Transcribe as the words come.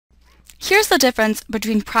Here's the difference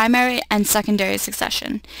between primary and secondary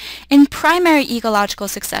succession. In primary ecological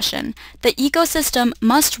succession, the ecosystem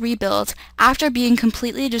must rebuild after being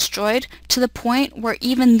completely destroyed to the point where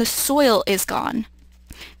even the soil is gone.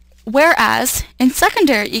 Whereas, in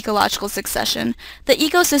secondary ecological succession, the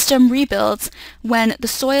ecosystem rebuilds when the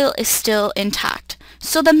soil is still intact.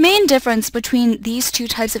 So the main difference between these two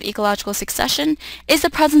types of ecological succession is the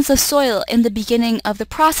presence of soil in the beginning of the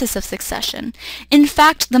process of succession. In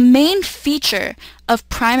fact, the main feature of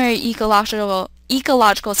primary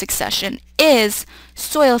ecological succession is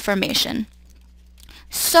soil formation.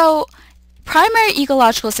 So, primary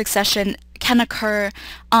ecological succession can occur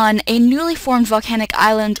on a newly formed volcanic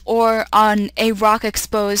island or on a rock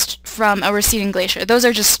exposed from a receding glacier. Those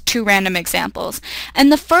are just two random examples.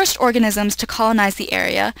 And the first organisms to colonize the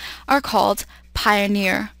area are called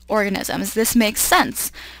pioneer organisms. This makes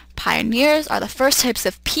sense. Pioneers are the first types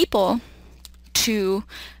of people to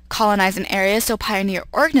colonize an area, so pioneer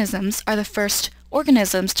organisms are the first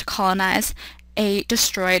organisms to colonize a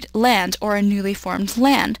destroyed land or a newly formed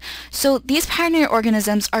land. So these pioneer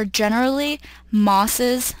organisms are generally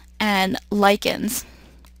mosses and lichens.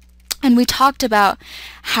 And we talked about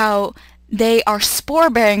how they are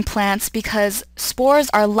spore-bearing plants because spores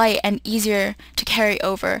are light and easier to carry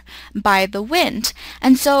over by the wind.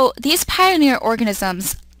 And so these pioneer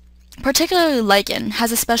organisms, particularly lichen,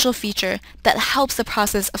 has a special feature that helps the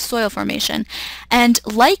process of soil formation. And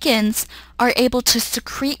lichens are able to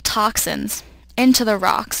secrete toxins into the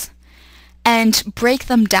rocks and break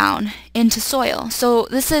them down into soil. So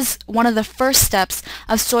this is one of the first steps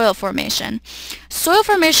of soil formation. Soil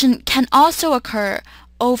formation can also occur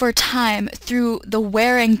over time through the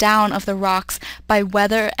wearing down of the rocks by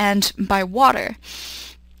weather and by water.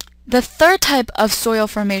 The third type of soil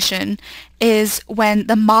formation is when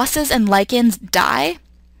the mosses and lichens die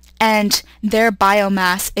and their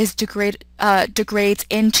biomass is degrades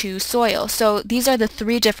into soil. So these are the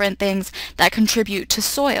three different things that contribute to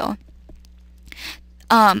soil.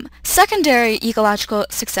 Secondary ecological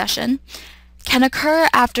succession can occur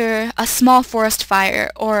after a small forest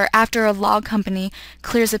fire or after a log company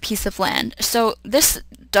clears a piece of land. So this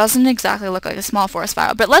doesn't exactly look like a small forest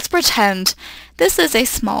fire, but let's pretend this is a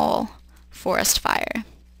small forest fire.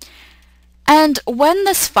 And when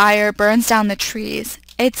this fire burns down the trees,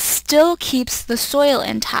 it still keeps the soil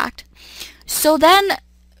intact. So then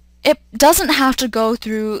it doesn't have to go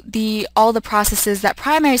through all the processes that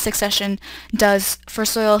primary succession does for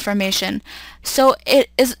soil formation. So it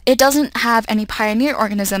doesn't have any pioneer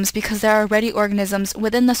organisms because there are already organisms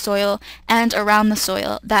within the soil and around the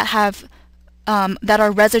soil that have that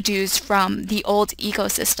are residues from the old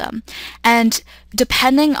ecosystem. And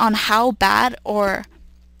depending on how bad or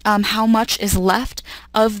how much is left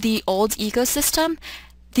of the old ecosystem,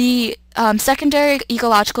 the secondary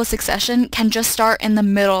ecological succession can just start in the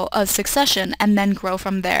middle of succession and then grow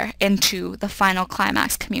from there into the final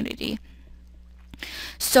climax community.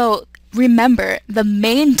 So remember, the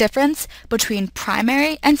main difference between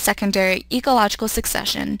primary and secondary ecological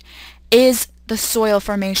succession is the soil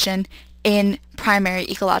formation in primary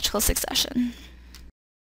ecological succession.